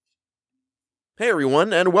Hey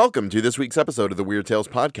everyone, and welcome to this week's episode of the Weird Tales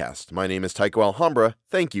Podcast. My name is Tycho Alhambra.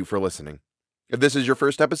 Thank you for listening. If this is your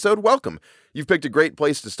first episode, welcome. You've picked a great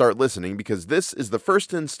place to start listening because this is the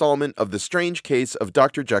first installment of The Strange Case of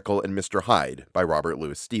Dr. Jekyll and Mr. Hyde by Robert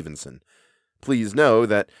Louis Stevenson. Please know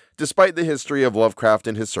that despite the history of Lovecraft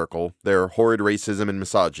and his circle, their horrid racism and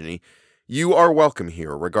misogyny, you are welcome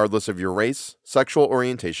here regardless of your race, sexual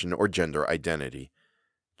orientation, or gender identity.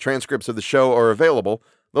 Transcripts of the show are available.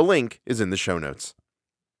 The link is in the show notes.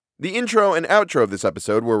 The intro and outro of this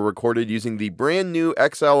episode were recorded using the brand new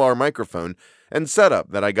XLR microphone and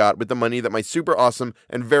setup that I got with the money that my super awesome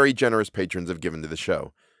and very generous patrons have given to the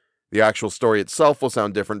show. The actual story itself will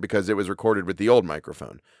sound different because it was recorded with the old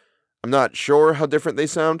microphone. I'm not sure how different they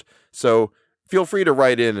sound, so feel free to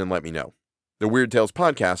write in and let me know.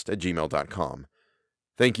 theweirdtalespodcast@gmail.com.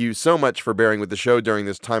 Thank you so much for bearing with the show during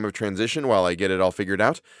this time of transition while I get it all figured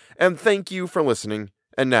out, and thank you for listening.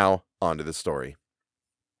 And now, on to the story.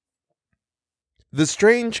 The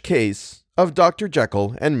Strange Case of Dr.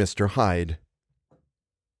 Jekyll and Mr. Hyde.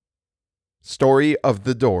 Story of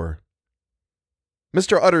the Door.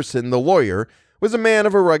 Mr. Utterson, the lawyer, was a man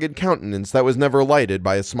of a rugged countenance that was never lighted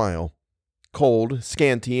by a smile. Cold,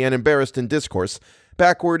 scanty, and embarrassed in discourse,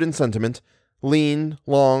 backward in sentiment, lean,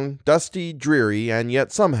 long, dusty, dreary, and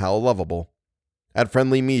yet somehow lovable. At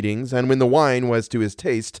friendly meetings, and when the wine was to his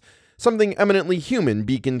taste, something eminently human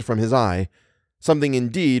beaconed from his eye, something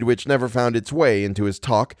indeed which never found its way into his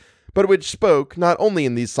talk, but which spoke not only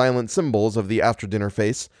in these silent symbols of the after-dinner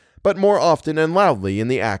face, but more often and loudly in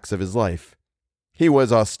the acts of his life. He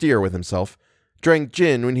was austere with himself, drank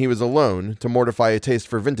gin when he was alone to mortify a taste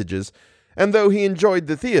for vintages, and though he enjoyed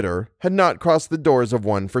the theater, had not crossed the doors of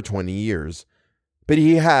one for 20 years. But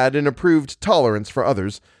he had an approved tolerance for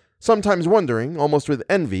others, sometimes wondering, almost with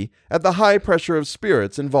envy, at the high pressure of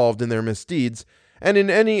spirits involved in their misdeeds, and in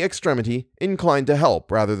any extremity inclined to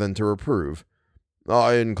help rather than to reprove.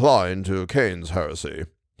 "I incline to Cain's heresy,"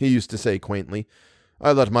 he used to say quaintly.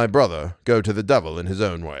 "I let my brother go to the devil in his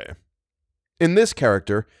own way." In this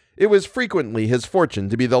character, it was frequently his fortune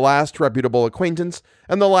to be the last reputable acquaintance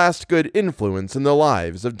and the last good influence in the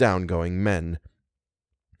lives of downgoing men.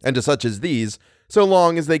 And to such as these, so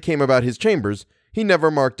long as they came about his chambers, he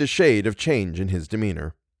never marked a shade of change in his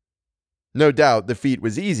demeanor. No doubt the feat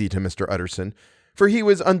was easy to Mr. Utterson, for he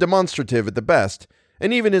was undemonstrative at the best,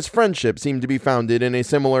 and even his friendship seemed to be founded in a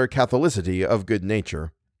similar catholicity of good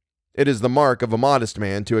nature. It is the mark of a modest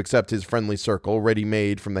man to accept his friendly circle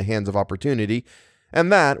ready-made from the hands of opportunity,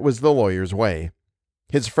 and that was the lawyer's way.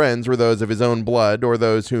 His friends were those of his own blood or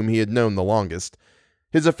those whom he had known the longest.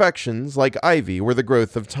 His affections, like ivy, were the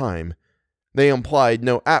growth of time. They implied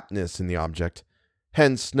no aptness in the object.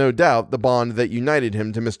 Hence, no doubt, the bond that united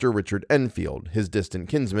him to Mr. Richard Enfield, his distant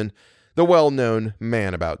kinsman, the well-known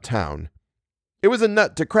man about town. It was a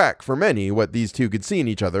nut to crack for many what these two could see in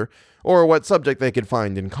each other, or what subject they could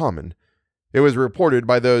find in common. It was reported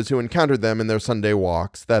by those who encountered them in their Sunday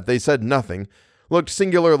walks that they said nothing, looked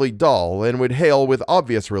singularly dull, and would hail with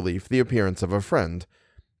obvious relief the appearance of a friend.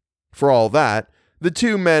 For all that, the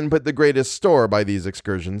two men put the greatest store by these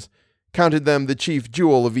excursions, counted them the chief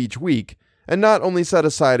jewel of each week, and not only set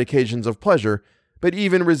aside occasions of pleasure, but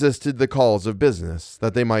even resisted the calls of business,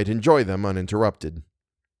 that they might enjoy them uninterrupted.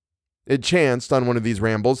 It chanced on one of these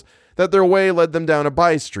rambles that their way led them down a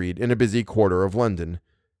by-street in a busy quarter of London.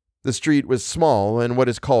 The street was small and what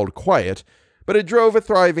is called quiet, but it drove a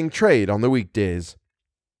thriving trade on the weekdays.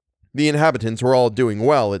 The inhabitants were all doing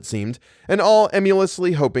well, it seemed, and all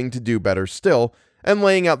emulously hoping to do better still, and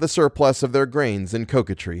laying out the surplus of their grains in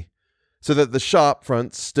coquetry, so that the shop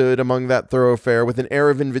fronts stood among that thoroughfare with an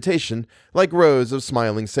air of invitation like rows of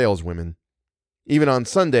smiling saleswomen. Even on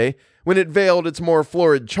Sunday, when it veiled its more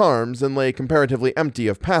florid charms and lay comparatively empty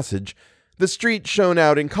of passage, the street shone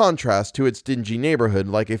out in contrast to its dingy neighborhood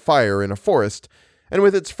like a fire in a forest, and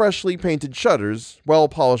with its freshly painted shutters,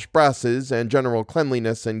 well-polished brasses, and general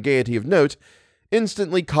cleanliness and gaiety of note,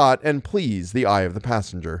 instantly caught and pleased the eye of the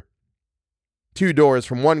passenger. 2 doors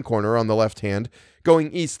from one corner on the left hand,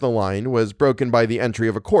 going east the line, was broken by the entry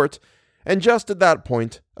of a court, and just at that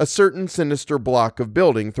point, a certain sinister block of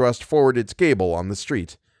building thrust forward its gable on the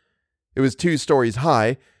street. It was 2 stories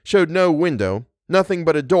high, showed no window, nothing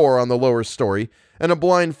but a door on the lower story, and a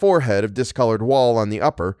blind forehead of discolored wall on the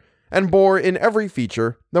upper, and bore in every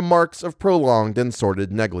feature the marks of prolonged and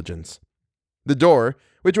sordid negligence. The door,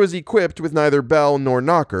 which was equipped with neither bell nor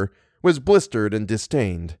knocker, was blistered and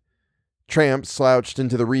disdained. Tramps slouched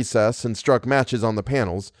into the recess and struck matches on the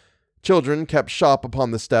panels. Children kept shop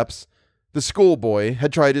upon the steps. The schoolboy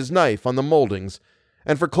had tried his knife on the moldings,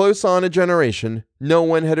 and for close on a generation, no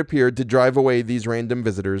one had appeared to drive away these random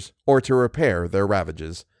visitors or to repair their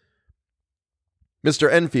ravages.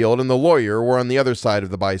 Mr. Enfield and the lawyer were on the other side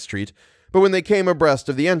of the by-street, but when they came abreast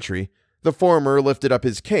of the entry, the former lifted up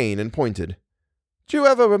his cane and pointed. "Do you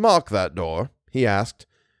ever remark that door?" he asked,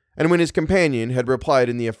 and when his companion had replied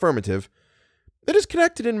in the affirmative, "It is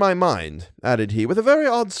connected in my mind," added he, "with a very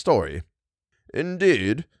odd story."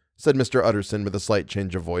 "Indeed?" said Mr. Utterson with a slight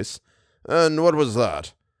change of voice. "And what was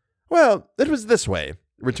that?" "Well, it was this way,"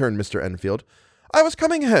 returned Mr. Enfield. "I was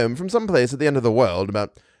coming home from some place at the end of the world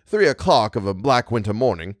about 3 o'clock of a black winter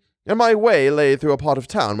morning, and my way lay through a part of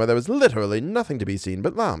town where there was literally nothing to be seen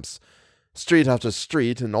but lamps. Street after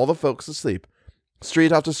street, and all the folks asleep.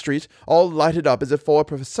 Street after street, all lighted up as if for a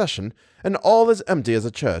procession, and all as empty as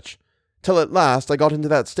a church. Till at last I got into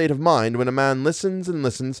that state of mind when a man listens and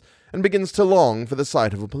listens, and begins to long for the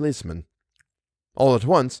sight of a policeman. All at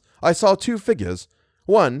once, I saw 2 figures,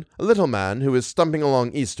 one a little man who was stumping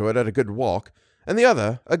along eastward at a good walk, and the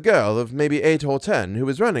other a girl of maybe 8 or 10 who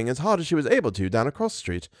was running as hard as she was able to down a cross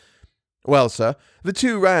street. Well, sir, the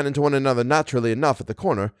 2 ran into one another naturally enough at the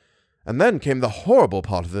corner, and then came the horrible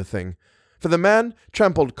part of the thing, for the man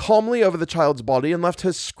trampled calmly over the child's body and left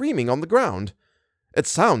her screaming on the ground. It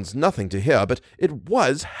sounds nothing to hear, but it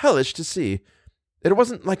was hellish to see. It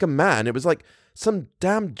wasn't like a man, it was like some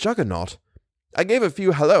damned juggernaut. I gave a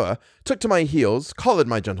few halloa, took to my heels, collared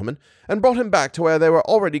my gentleman, and brought him back to where there were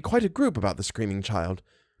already quite a group about the screaming child.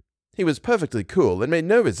 He was perfectly cool and made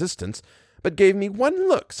no resistance, but gave me one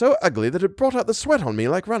look so ugly that it brought out the sweat on me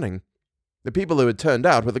like running. The people who had turned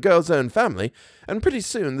out were the girl's own family, and pretty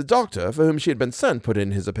soon the doctor for whom she had been sent put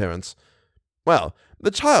in his appearance. Well,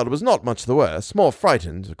 the child was not much the worse, more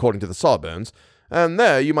frightened, according to the sawbones, and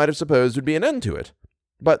there you might have supposed would be an end to it.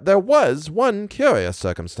 But there was one curious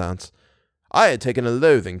circumstance. I had taken a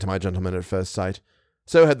loathing to my gentleman at first sight.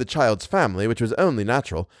 So had the child's family, which was only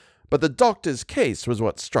natural, but the doctor's case was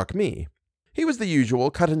what struck me. He was the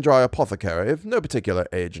usual cut-and-dry apothecary of no particular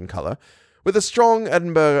age and colour, with a strong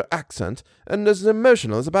Edinburgh accent and as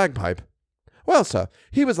emotional as a bagpipe. Well, sir,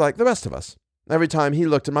 he was like the rest of us. Every time he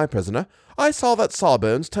looked at my prisoner, I saw that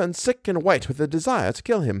Sawbones turn sick and white with a desire to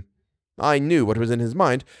kill him. I knew what was in his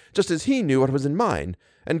mind, just as he knew what was in mine,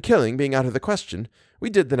 and killing being out of the question, we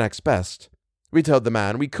did the next best. We told the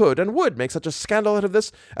man we could and would make such a scandal out of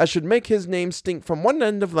this as should make his name stink from one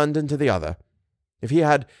end of London to the other. If he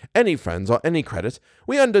had any friends or any credit,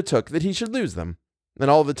 we undertook that he should lose them. And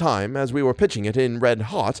all the time, as we were pitching it in red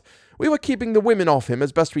hot, we were keeping the women off him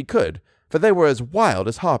as best we could, for they were as wild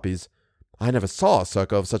as harpies. I never saw a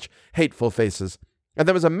circle of such hateful faces. And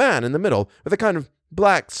there was a man in the middle, with a kind of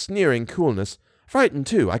black, sneering coolness. Frightened,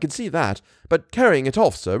 too, I could see that, but carrying it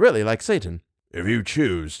off, sir, really like Satan. "If you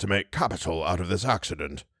choose to make capital out of this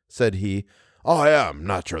accident," said he, "I am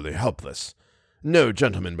naturally helpless. No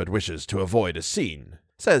gentleman but wishes to avoid a scene,"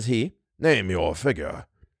 says he. "Name your figure."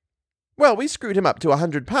 Well, we screwed him up to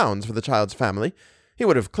 £100 for the child's family. He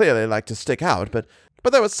would have clearly liked to stick out, but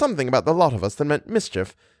there was something about the lot of us that meant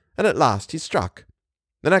mischief, and at last he struck.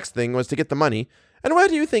 The next thing was to get the money, and where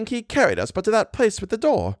do you think he carried us but to that place with the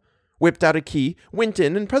door? Whipped out a key, went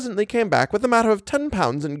in, and presently came back with a matter of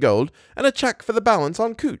 £10 in gold and a cheque for the balance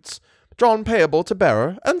on Coots, drawn payable to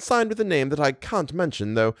bearer, and signed with a name that I can't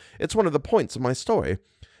mention, though it's one of the points of my story.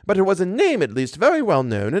 But it was a name at least very well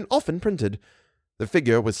known and often printed. The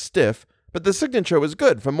figure was stiff, but the signature was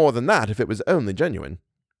good for more than that if it was only genuine.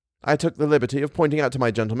 I took the liberty of pointing out to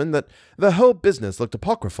my gentleman that the whole business looked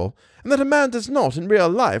apocryphal, and that a man does not, in real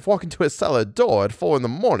life, walk into a cellar door at 4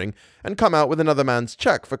 a.m. and come out with another man's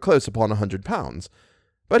cheque for close upon £100.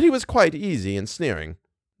 But he was quite easy in sneering.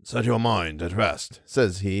 "Set your mind at rest,"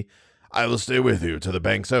 says he. "I will stay with you till the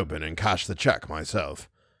bank's open and cash the cheque myself."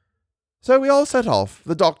 So we all set off,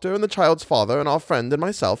 the doctor and the child's father and our friend and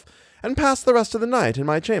myself, and passed the rest of the night in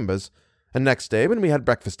my chambers, and next day when we had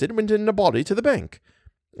breakfasted went in a body to the bank.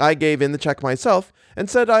 I gave in the cheque myself, and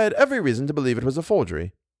said I had every reason to believe it was a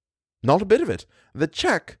forgery. Not a bit of it. The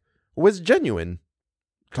cheque was genuine.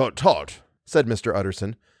 "Tut, tut," said Mr.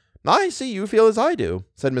 Utterson. "I see you feel as I do,"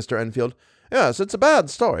 said Mr. Enfield. "Yes, it's a bad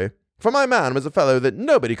story, for my man was a fellow that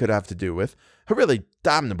nobody could have to do with, a really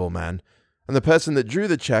damnable man, and the person that drew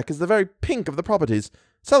the cheque is the very pink of the properties,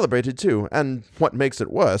 celebrated too, and, what makes it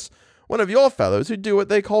worse, one of your fellows who do what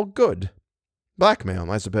they call good. Blackmail,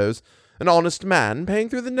 I suppose. An honest man paying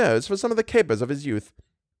through the nose for some of the capers of his youth.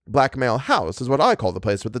 Blackmail House is what I call the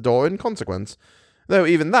place with the door in consequence. Though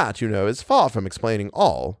even that, you know, is far from explaining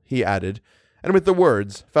all," he added, and with the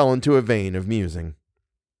words fell into a vein of musing.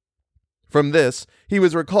 From this, he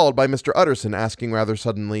was recalled by Mr. Utterson asking rather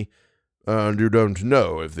suddenly, And you don't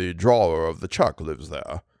know if the drawer of the chuck lives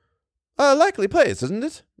there? A likely place, isn't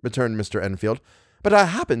it? Returned Mr. Enfield. But I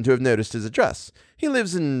happen to have noticed his address. He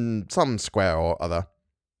lives in some square or other.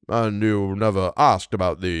 And you never asked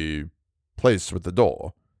about the place with the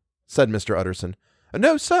door? Said Mr. Utterson.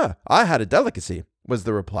 No, sir. I had a delicacy, was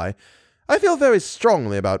the reply. I feel very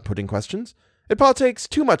strongly about putting questions. It partakes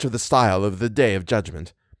too much of the style of the Day of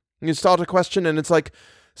Judgment. You start a question, and it's like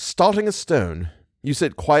starting a stone. You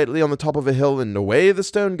sit quietly on the top of a hill, and away the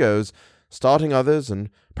stone goes, starting others, and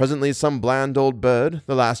presently some bland old bird,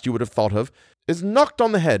 the last you would have thought of, is knocked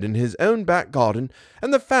on the head in his own back garden,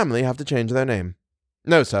 and the family have to change their name.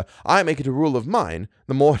 No, sir, I make it a rule of mine.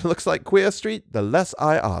 The more it looks like Queer Street, the less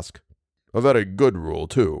I ask. A very good rule,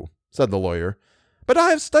 too, said the lawyer. But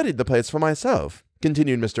I have studied the place for myself,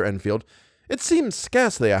 continued Mr. Enfield. It seems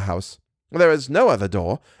scarcely a house. There is no other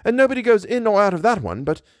door, and nobody goes in or out of that one,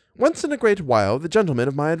 but once in a great while the gentleman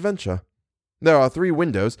of my adventure. There are 3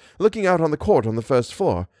 windows looking out on the court on the first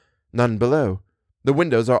floor, none below. The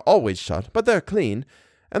windows are always shut, but they're clean,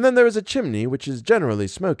 and then there is a chimney which is generally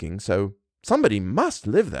smoking, so somebody must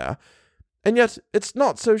live there. And yet it's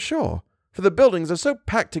not so sure, for the buildings are so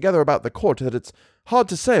packed together about the court that it's hard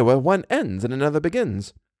to say where one ends and another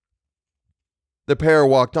begins. The pair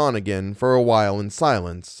walked on again for a while in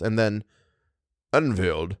silence, and then,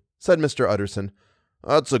 Enfield, said Mr. Utterson,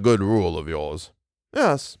 that's a good rule of yours.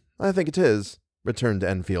 Yes, I think it is, returned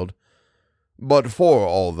Enfield. But for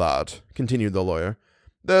all that, continued the lawyer,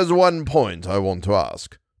 there's one point I want to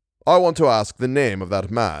ask. I want to ask the name of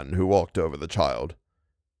that man who walked over the child.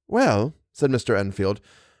 Well, said Mr. Enfield,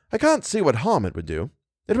 I can't see what harm it would do.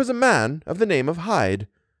 It was a man of the name of Hyde.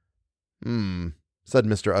 Said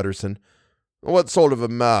Mr. Utterson. What sort of a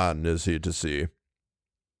man is he to see?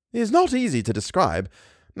 He is not easy to describe.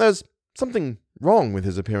 There's something wrong with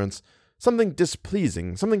his appearance, something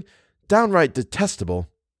displeasing, something downright detestable.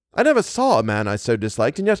 I never saw a man I so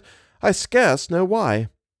disliked, and yet I scarce know why.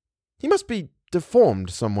 He must be deformed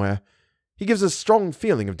somewhere. He gives a strong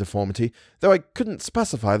feeling of deformity, though I couldn't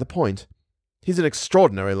specify the point. He's an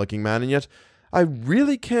extraordinary-looking man, and yet I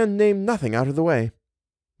really can name nothing out of the way.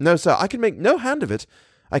 No, sir, I can make no hand of it.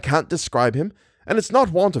 I can't describe him, and it's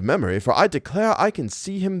not want of memory, for I declare I can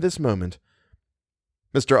see him this moment.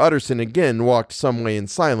 Mr. Utterson again walked some way in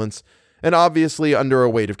silence, and obviously under a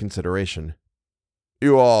weight of consideration.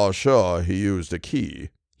 You are sure he used a key?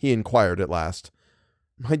 He inquired at last.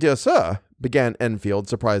 My dear sir, began Enfield,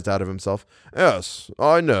 surprised out of himself. Yes,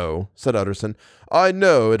 I know, said Utterson. I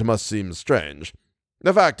know it must seem strange.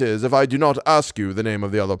 The fact is, if I do not ask you the name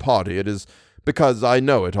of the other party, it is because I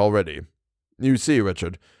know it already. You see,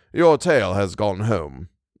 Richard, your tale has gone home.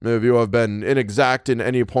 If you have been inexact in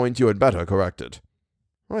any point, you had better correct it.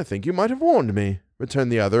 I think you might have warned me,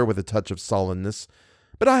 returned the other with a touch of sullenness.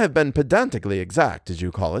 But I have been pedantically exact, as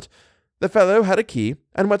you call it. The fellow had a key,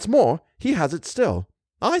 and what's more, he has it still.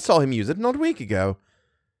 I saw him use it not a week ago.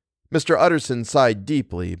 Mr. Utterson sighed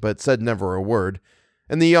deeply, but said never a word,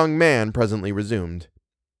 and the young man presently resumed.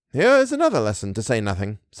 Here is another lesson to say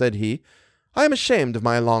nothing, said he. I am ashamed of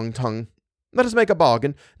my long tongue. Let us make a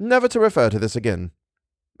bargain never to refer to this again.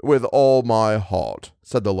 With all my heart,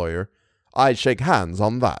 said the lawyer. I shake hands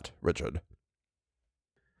on that, Richard.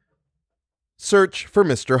 Search for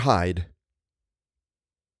Mr. Hyde.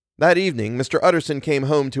 That evening, Mr. Utterson came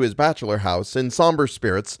home to his bachelor house in somber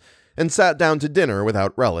spirits and sat down to dinner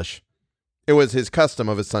without relish. It was his custom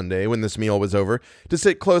of a Sunday, when this meal was over, to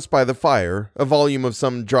sit close by the fire, a volume of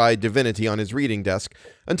some dry divinity on his reading desk,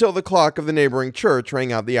 until the clock of the neighboring church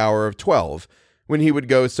rang out the hour of 12, when he would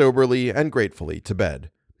go soberly and gratefully to bed.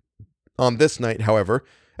 On this night, however,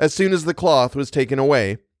 as soon as the cloth was taken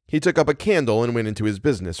away, he took up a candle and went into his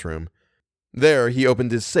business room. There he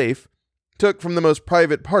opened his safe, took from the most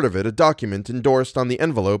private part of it a document endorsed on the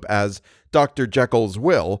envelope as Dr. Jekyll's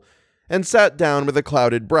will, and sat down with a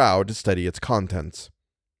clouded brow to study its contents.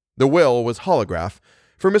 The will was holograph,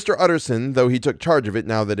 for Mr. Utterson, though he took charge of it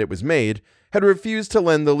now that it was made, had refused to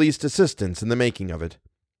lend the least assistance in the making of it.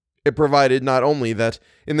 It provided not only that,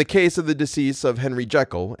 in the case of the decease of Henry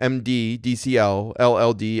Jekyll, M.D., D.C.L.,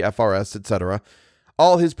 L.L.D., F.R.S., etc.,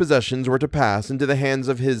 all his possessions were to pass into the hands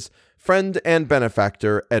of his friend and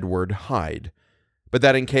benefactor, Edward Hyde, but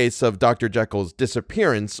that in case of Dr. Jekyll's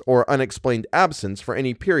disappearance or unexplained absence for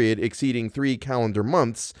any period exceeding 3 calendar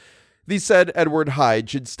months, the said Edward Hyde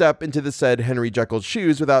should step into the said Henry Jekyll's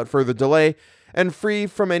shoes without further delay, and free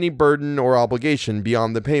from any burden or obligation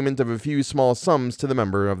beyond the payment of a few small sums to the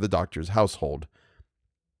member of the doctor's household.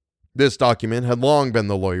 This document had long been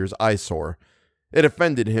the lawyer's eyesore. It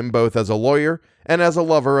offended him both as a lawyer and as a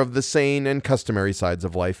lover of the sane and customary sides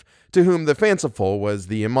of life, to whom the fanciful was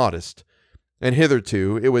the immodest, And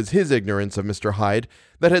hitherto it was his ignorance of Mr. Hyde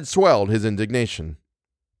that had swelled his indignation.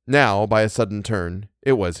 Now, by a sudden turn,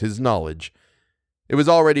 it was his knowledge. It was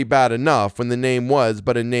already bad enough when the name was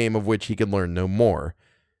but a name of which he could learn no more.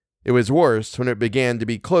 It was worse when it began to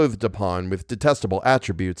be clothed upon with detestable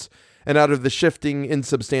attributes, and out of the shifting,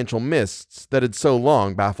 insubstantial mists that had so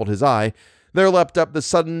long baffled his eye, there leapt up the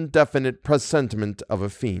sudden, definite presentiment of a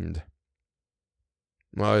fiend.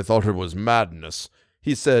 "I thought it was madness,"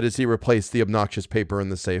 he said as he replaced the obnoxious paper in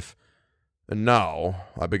the safe. "And now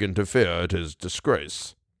I begin to fear it is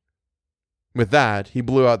disgrace." With that, he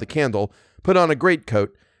blew out the candle, put on a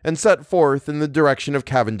greatcoat, and set forth in the direction of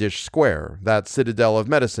Cavendish Square, that citadel of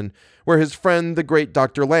medicine, where his friend the great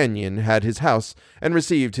Dr. Lanyon had his house and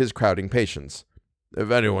received his crowding patients. "If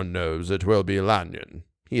anyone knows, it will be Lanyon,"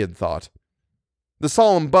 he had thought. The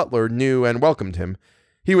solemn butler knew and welcomed him.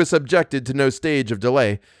 He was subjected to no stage of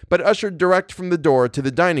delay, but ushered direct from the door to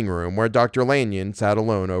the dining room where Dr. Lanyon sat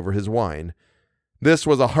alone over his wine. This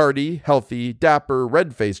was a hearty, healthy, dapper,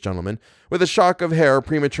 red-faced gentleman with a shock of hair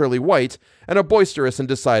prematurely white and a boisterous and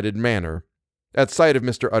decided manner. At sight of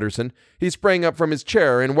Mr. Utterson, he sprang up from his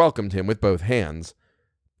chair and welcomed him with both hands.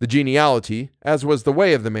 The geniality, as was the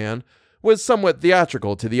way of the man, was somewhat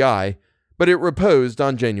theatrical to the eye, but it reposed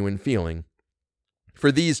on genuine feeling.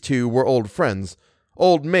 For these two were old friends,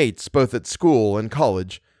 old mates both at school and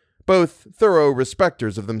college, both thorough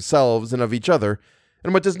respecters of themselves and of each other,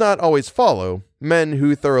 and what does not always follow, men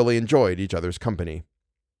who thoroughly enjoyed each other's company.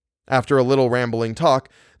 After a little rambling talk,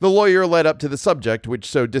 the lawyer led up to the subject which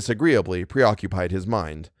so disagreeably preoccupied his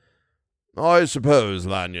mind. "I suppose,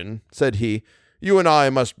 Lanyon," said he, "you and I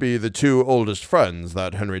must be the two oldest friends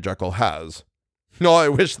that Henry Jekyll has." "I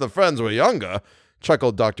wish the friends were younger,"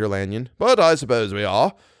 chuckled Dr. Lanyon, "but I suppose we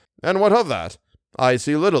are. And what of that? I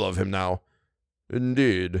see little of him now."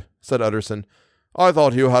 "Indeed," said Utterson. "I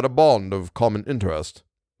thought you had a bond of common interest."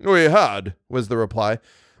 "We had," was the reply,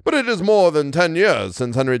 "but it is more than 10 years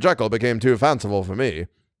since Henry Jekyll became too fanciful for me.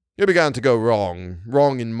 He began to go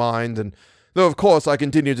wrong in mind, and though of course I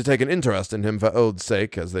continue to take an interest in him for old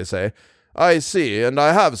sake, as they say, I see, and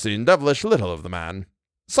I have seen devilish little of the man.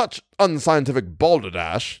 Such unscientific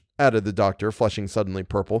balderdash," added the doctor, flushing suddenly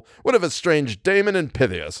purple, "would have estranged Damon and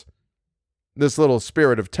Pythias." This little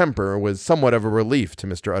spirit of temper was somewhat of a relief to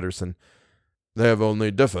Mr. Utterson. "They have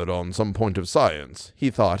only differed on some point of science," he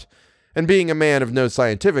thought, and being a man of no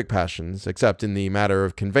scientific passions, except in the matter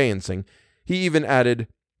of conveyancing, he even added,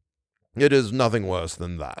 "It is nothing worse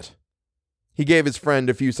than that." He gave his friend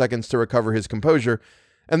a few seconds to recover his composure,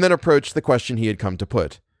 and then approached the question he had come to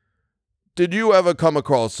put. "Did you ever come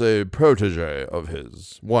across a protege of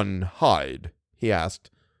his, one Hyde?" he asked.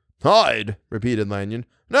 "Hyde?" repeated Lanyon.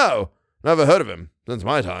 "No, never heard of him, since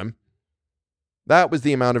my time." That was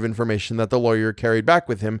the amount of information that the lawyer carried back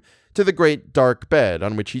with him to the great dark bed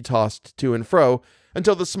on which he tossed to and fro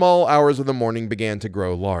until the small hours of the morning began to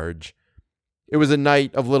grow large. It was a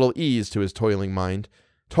night of little ease to his toiling mind,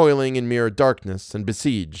 toiling in mere darkness and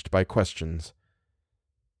besieged by questions.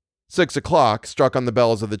 6 o'clock struck on the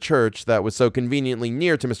bells of the church that was so conveniently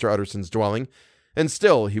near to Mr. Utterson's dwelling, and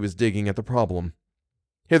still he was digging at the problem.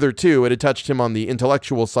 Hitherto it had touched him on the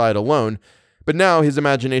intellectual side alone, but now his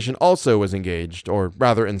imagination also was engaged, or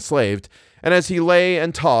rather enslaved, and as he lay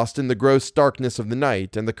and tossed in the gross darkness of the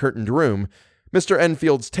night and the curtained room, Mr.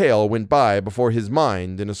 Enfield's tale went by before his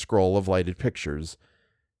mind in a scroll of lighted pictures.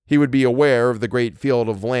 He would be aware of the great field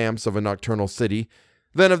of lamps of a nocturnal city,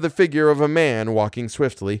 then of the figure of a man walking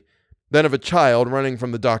swiftly, then of a child running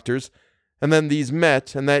from the doctors, and then these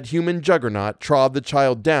met, and that human juggernaut trod the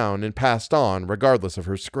child down and passed on, regardless of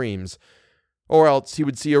her screams. Or else he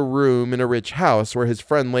would see a room in a rich house where his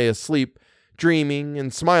friend lay asleep, dreaming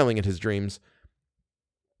and smiling at his dreams.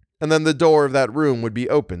 And then the door of that room would be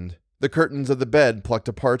opened, the curtains of the bed plucked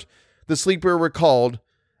apart, the sleeper recalled,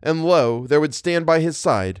 and lo, there would stand by his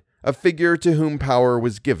side a figure to whom power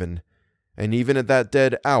was given, and even at that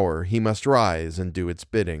dead hour he must rise and do its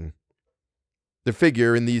bidding. The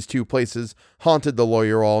figure in these two places haunted the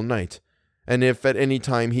lawyer all night, and if at any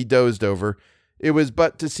time he dozed over, it was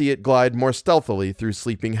but to see it glide more stealthily through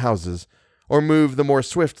sleeping houses, or move the more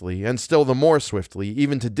swiftly, and still the more swiftly,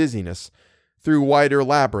 even to dizziness, through wider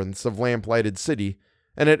labyrinths of lamp-lighted city,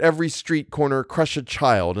 and at every street corner crush a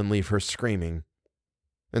child and leave her screaming.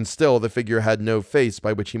 And still the figure had no face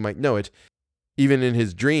by which he might know it. Even in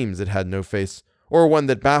his dreams it had no face, or one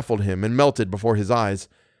that baffled him and melted before his eyes.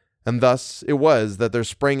 And thus it was that there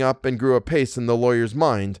sprang up and grew apace in the lawyer's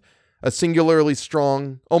mind a singularly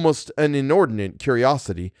strong, almost an inordinate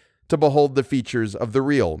curiosity to behold the features of the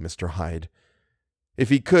real Mr. Hyde. If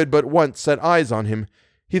he could but once set eyes on him,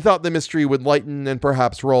 He thought the mystery would lighten and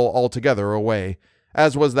perhaps roll altogether away,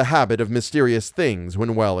 as was the habit of mysterious things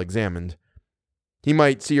when well examined. He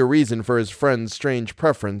might see a reason for his friend's strange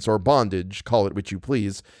preference or bondage, call it which you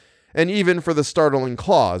please, and even for the startling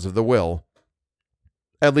clause of the will.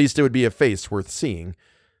 At least it would be a face worth seeing,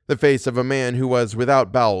 the face of a man who was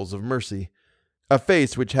without bowels of mercy, a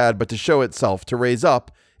face which had but to show itself to raise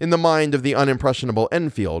up, in the mind of the unimpressionable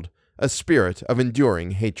Enfield, a spirit of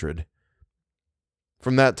enduring hatred.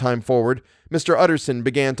 From that time forward, Mr. Utterson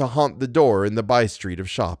began to haunt the door in the by-street of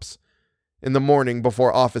shops. In the morning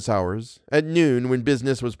before office hours, at noon when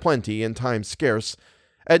business was plenty and time scarce,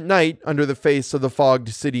 at night under the face of the fogged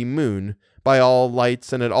city moon, by all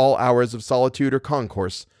lights and at all hours of solitude or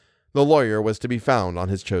concourse, the lawyer was to be found on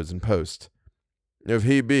his chosen post. If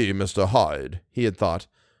he be Mr. Hyde, he had thought,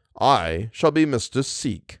 I shall be Mr.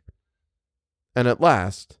 Seek. And at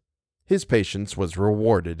last, his patience was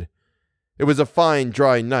rewarded. It was a fine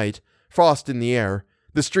dry night, frost in the air,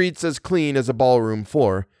 the streets as clean as a ballroom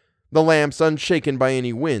floor, the lamps unshaken by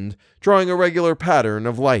any wind, drawing a regular pattern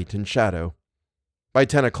of light and shadow. By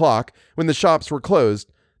 10 o'clock, when the shops were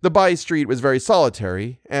closed, the by-street was very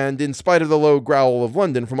solitary, and, in spite of the low growl of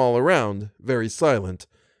London from all around, very silent.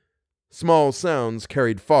 Small sounds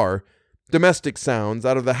carried far. Domestic sounds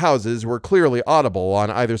out of the houses were clearly audible on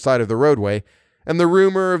either side of the roadway, and the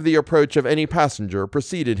rumor of the approach of any passenger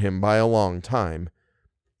preceded him by a long time.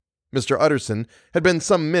 Mr. Utterson had been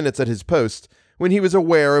some minutes at his post when he was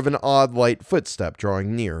aware of an odd light footstep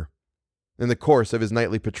drawing near. In the course of his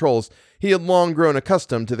nightly patrols, he had long grown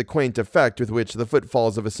accustomed to the quaint effect with which the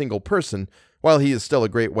footfalls of a single person, while he is still a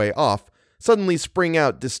great way off, suddenly spring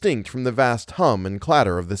out distinct from the vast hum and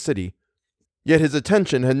clatter of the city. Yet his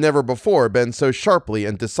attention had never before been so sharply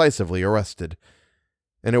and decisively arrested,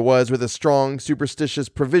 and it was with a strong, superstitious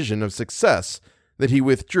prevision of success that he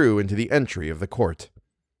withdrew into the entry of the court.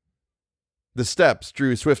 The steps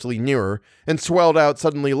drew swiftly nearer and swelled out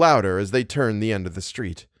suddenly louder as they turned the end of the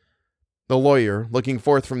street. The lawyer, looking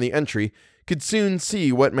forth from the entry, could soon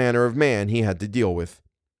see what manner of man he had to deal with.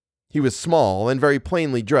 He was small and very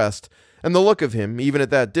plainly dressed, and the look of him, even at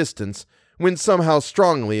that distance, went somehow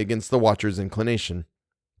strongly against the watcher's inclination.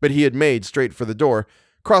 But he had made straight for the door,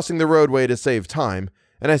 crossing the roadway to save time,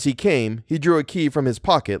 and as he came, he drew a key from his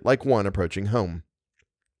pocket like one approaching home.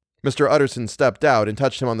 Mr. Utterson stepped out and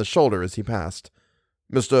touched him on the shoulder as he passed.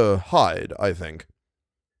 Mr. Hyde, I think.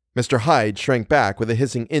 Mr. Hyde shrank back with a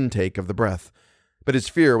hissing intake of the breath, but his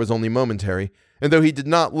fear was only momentary, and though he did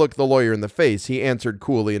not look the lawyer in the face, he answered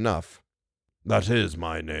coolly enough. That is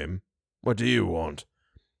my name. What do you want?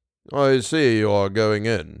 I see you are going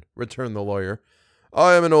in, returned the lawyer.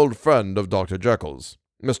 I am an old friend of Dr. Jekyll's,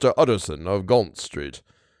 Mr. Utterson of Gaunt Street.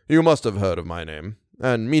 You must have heard of my name,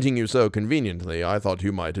 and meeting you so conveniently, I thought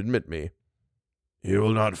you might admit me. You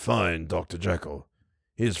will not find Dr. Jekyll.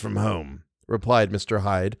 He is from home, replied Mr.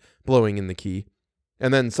 Hyde, blowing in the key.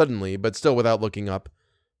 And then suddenly, but still without looking up,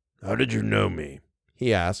 How did you know me?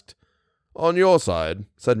 He asked. On your side,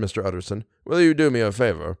 said Mr. Utterson. Will you do me a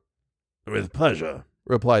favor? With pleasure,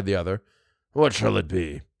 replied the other. What shall it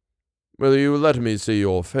be? Will you let me see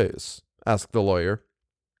your face? Asked the lawyer.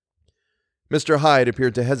 Mr. Hyde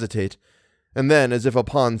appeared to hesitate, and then, as if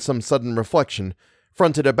upon some sudden reflection,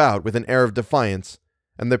 fronted about with an air of defiance,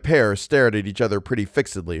 and the pair stared at each other pretty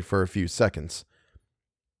fixedly for a few seconds.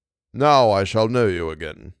 Now I shall know you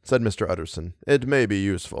again, said Mr. Utterson. It may be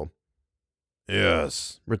useful.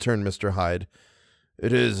 Yes, returned Mr. Hyde.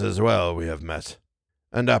 It is as well we have met.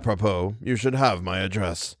 And apropos, you should have my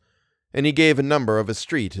address. And he gave a number of a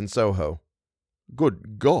street in Soho.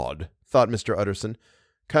 Good God, thought Mr. Utterson.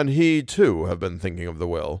 Can he, too, have been thinking of the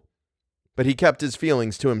will? But he kept his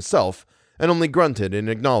feelings to himself, and only grunted in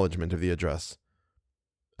acknowledgment of the address.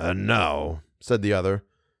 And now, said the other,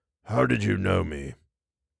 how did you know me?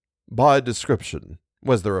 By description,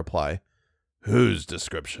 was the reply. Whose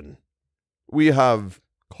description? We have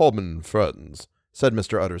common friends, said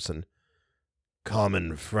Mr. Utterson.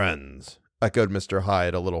 Common friends, echoed Mr.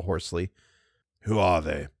 Hyde a little hoarsely. Who are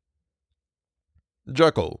they?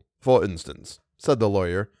 Jekyll, for instance, said the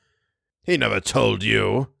lawyer. He never told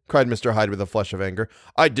you, cried Mr. Hyde with a flush of anger.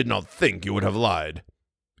 I did not think you would have lied.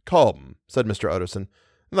 Come, said Mr. Utterson.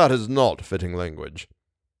 That is not fitting language.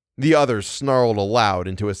 The other snarled aloud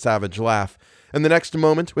into a savage laugh, and the next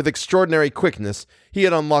moment, with extraordinary quickness, he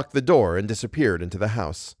had unlocked the door and disappeared into the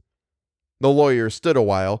house. The lawyer stood a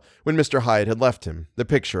while when Mr. Hyde had left him, the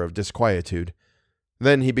picture of disquietude.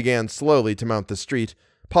 Then he began slowly to mount the street,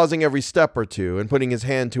 pausing every step or two and putting his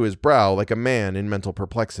hand to his brow like a man in mental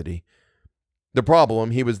perplexity. The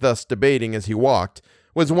problem he was thus debating as he walked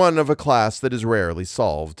was one of a class that is rarely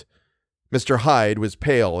solved. Mr. Hyde was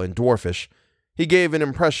pale and dwarfish. He gave an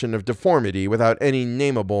impression of deformity without any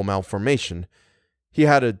nameable malformation. He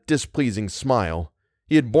had a displeasing smile.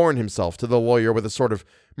 He had borne himself to the lawyer with a sort of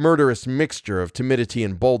murderous mixture of timidity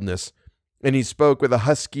and boldness, and he spoke with a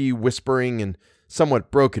husky, whispering, and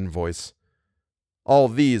somewhat broken voice. All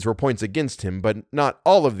these were points against him, but not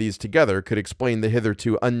all of these together could explain the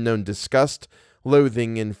hitherto unknown disgust,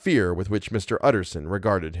 loathing, and fear with which Mr. Utterson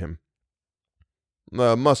regarded him.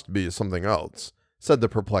 "There must be something else," said the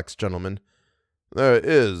perplexed gentleman. "There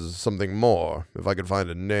is something more, if I could find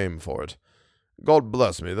a name for it. God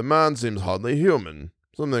bless me, the man seems hardly human.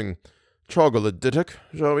 Something troglodytic,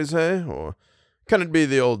 shall we say? Or can it be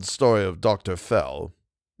the old story of Dr. Fell?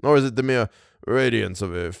 Or is it the mere radiance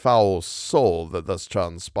of a foul soul that thus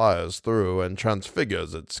transpires through and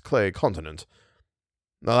transfigures its clay continent?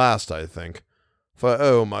 The last, I think. For,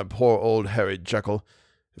 oh, my poor old Harry Jekyll,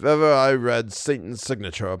 if ever I read Satan's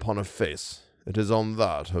signature upon a face, it is on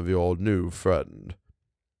that of your new friend."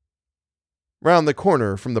 Round the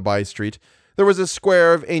corner from the by-street, there was a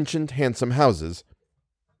square of ancient, handsome houses,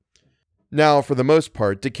 now for the most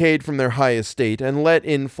part decayed from their high estate and let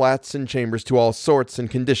in flats and chambers to all sorts and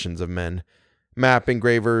conditions of men: map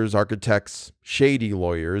engravers, architects, shady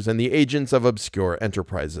lawyers, and the agents of obscure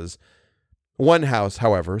enterprises. One house,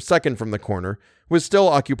 however, second from the corner, was still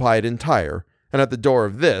occupied entire, and at the door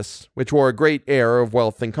of this, which wore a great air of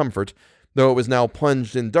wealth and comfort, though it was now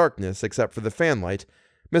plunged in darkness except for the fanlight,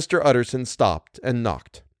 Mr. Utterson stopped and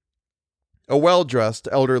knocked. A well-dressed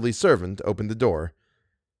elderly servant opened the door.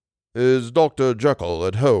 "Is Dr. Jekyll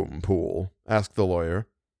at home, Poole?" asked the lawyer.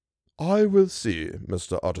 "I will see,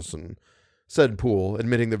 Mr. Utterson," said Poole,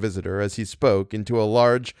 admitting the visitor as he spoke into a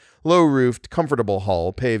large, low-roofed, comfortable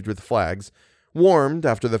hall paved with flags, warmed,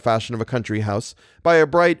 after the fashion of a country house, by a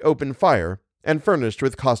bright open fire, and furnished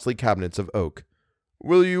with costly cabinets of oak.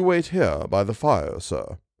 "Will you wait here by the fire,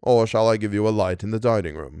 sir, or shall I give you a light in the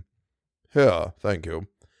dining-room?" "Here, thank you,"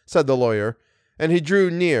 said the lawyer, and he drew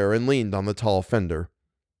near and leaned on the tall fender.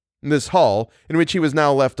 This hall, in which he was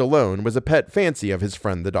now left alone, was a pet fancy of his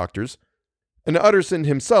friend the doctor's, and Utterson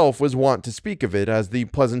himself was wont to speak of it as the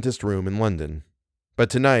pleasantest room in London.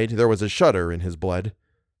 But tonight there was a shudder in his blood.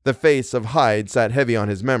 The face of Hyde sat heavy on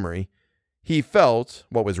his memory. He felt,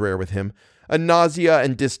 what was rare with him, a nausea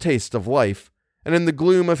and distaste of life, and in the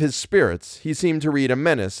gloom of his spirits he seemed to read a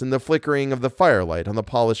menace in the flickering of the firelight on the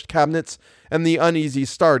polished cabinets and the uneasy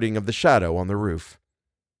starting of the shadow on the roof.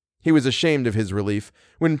 He was ashamed of his relief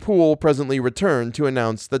when Poole presently returned to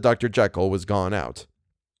announce that Dr. Jekyll was gone out.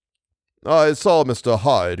 "I saw Mr.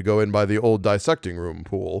 Hyde go in by the old dissecting-room,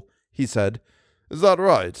 Poole," he said. "Is that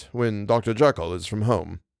right, when Dr. Jekyll is from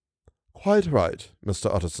home?" "Quite right,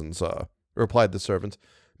 Mr. Utterson, sir," replied the servant.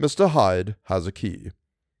 "Mr. Hyde has a key."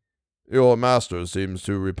 "Your master seems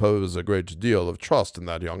to repose a great deal of trust in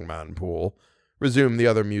that young man, Poole," resumed the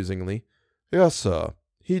other musingly. "Yes, sir,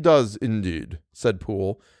 he does indeed," said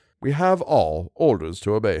Poole. "We have all orders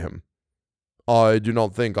to obey him." "I do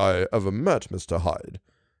not think I ever met Mr. Hyde,"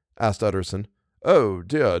 asked Utterson. "Oh,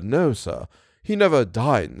 dear, no, sir. He never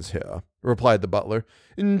dines here," replied the butler.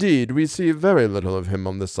 "Indeed, we see very little of him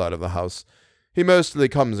on this side of the house. He mostly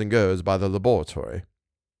comes and goes by the laboratory."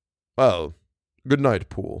 "Well, good night,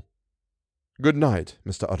 Poole." "Good night,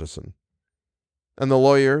 Mr. Utterson." And the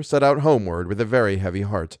lawyer set out homeward with a very heavy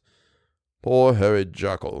heart. "Poor Harry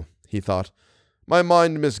Jekyll," he thought. "My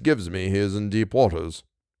mind misgives me he is in deep waters.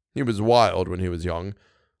 He was wild when he was young,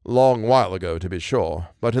 long while ago to be sure,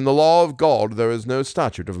 but in the law of God there is no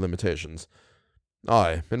statute of limitations.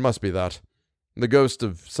 Aye, it must be that. The ghost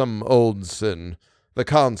of some old sin, the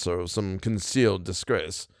cancer of some concealed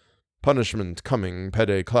disgrace, punishment coming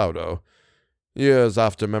pede claudo. Years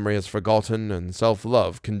after memory has forgotten and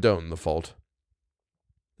self-love condone the fault."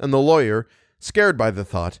 And the lawyer, scared by the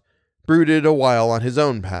thought, brooded a while on his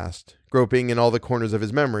own past, groping in all the corners of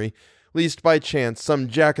his memory, lest by chance some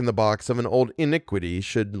jack-in-the-box of an old iniquity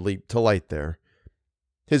should leap to light there.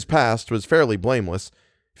 His past was fairly blameless.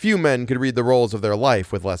 Few men could read the rolls of their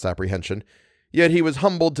life with less apprehension, yet he was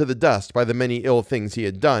humbled to the dust by the many ill things he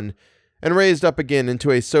had done, and raised up again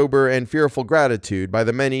into a sober and fearful gratitude by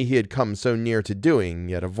the many he had come so near to doing,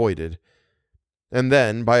 yet avoided. And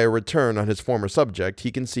then, by a return on his former subject,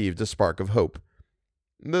 he conceived a spark of hope.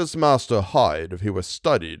 "This Master Hyde, if he were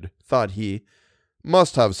studied," thought he,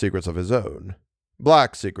 "must have secrets of his own.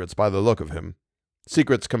 Black secrets by the look of him.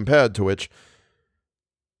 Secrets compared to which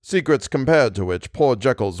poor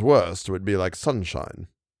Jekyll's worst would be like sunshine.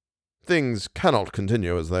 Things cannot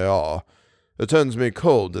continue as they are. It turns me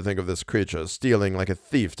cold to think of this creature stealing like a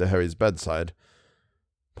thief to Harry's bedside.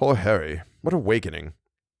 Poor Harry, what awakening!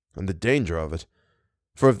 And the danger of it.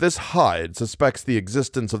 For if this Hyde suspects the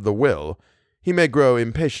existence of the will, he may grow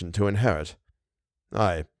impatient to inherit.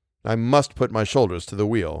 I must put my shoulders to the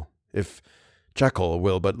wheel, if Jekyll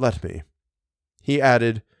will but let me. He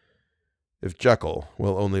added, if Jekyll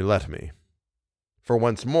will only let me. For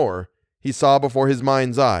once more, he saw before his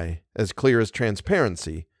mind's eye, as clear as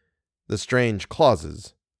transparency, the strange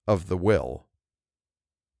clauses of the will.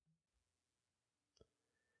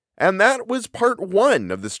 And that was part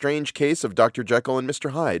 1 of the strange case of Dr. Jekyll and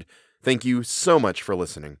Mr. Hyde. Thank you so much for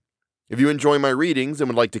listening. If you enjoy my readings and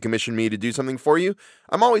would like to commission me to do something for you,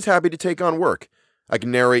 I'm always happy to take on work. I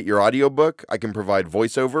can narrate your audiobook, I can provide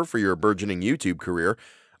voiceover for your burgeoning YouTube career,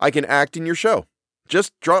 I can act in your show.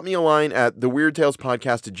 Just drop me a line at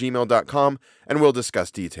theweirdtalespodcast@gmail.com and we'll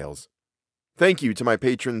discuss details. Thank you to my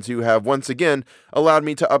patrons who have once again allowed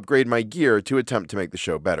me to upgrade my gear to attempt to make the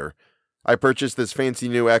show better. I purchased this fancy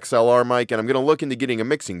new XLR mic and I'm going to look into getting a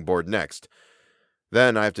mixing board next.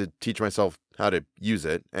 Then I have to teach myself how to use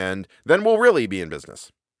it, and then we'll really be in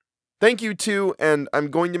business. Thank you to, and I'm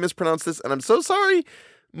going to mispronounce this, and I'm so sorry,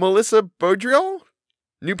 Melissa Baudriel,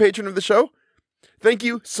 new patron of the show. Thank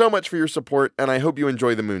you so much for your support, and I hope you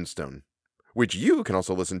enjoy The Moonstone, which you can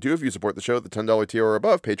also listen to if you support the show at the $10 tier or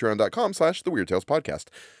above, patreon.com/theweirdtalespodcast.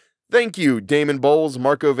 Thank you, Damon Bowles,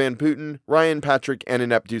 Marco Van Putten, Ryan Patrick, and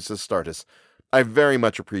Ineptus Astartes. I very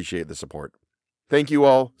much appreciate the support. Thank you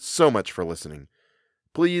all so much for listening.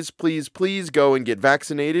 Please, please, please go and get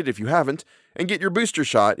vaccinated if you haven't, and get your booster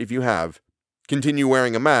shot if you have. Continue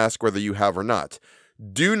wearing a mask whether you have or not.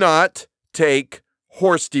 Do not take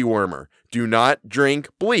horse dewormer. Do not drink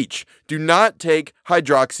bleach. Do not take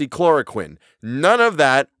hydroxychloroquine. None of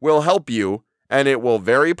that will help you, and it will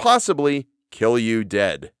very possibly kill you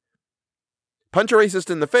dead. Punch a racist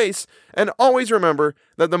in the face, and always remember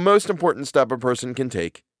that the most important step a person can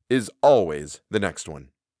take is always the next one.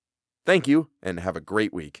 Thank you, and have a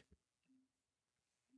great week.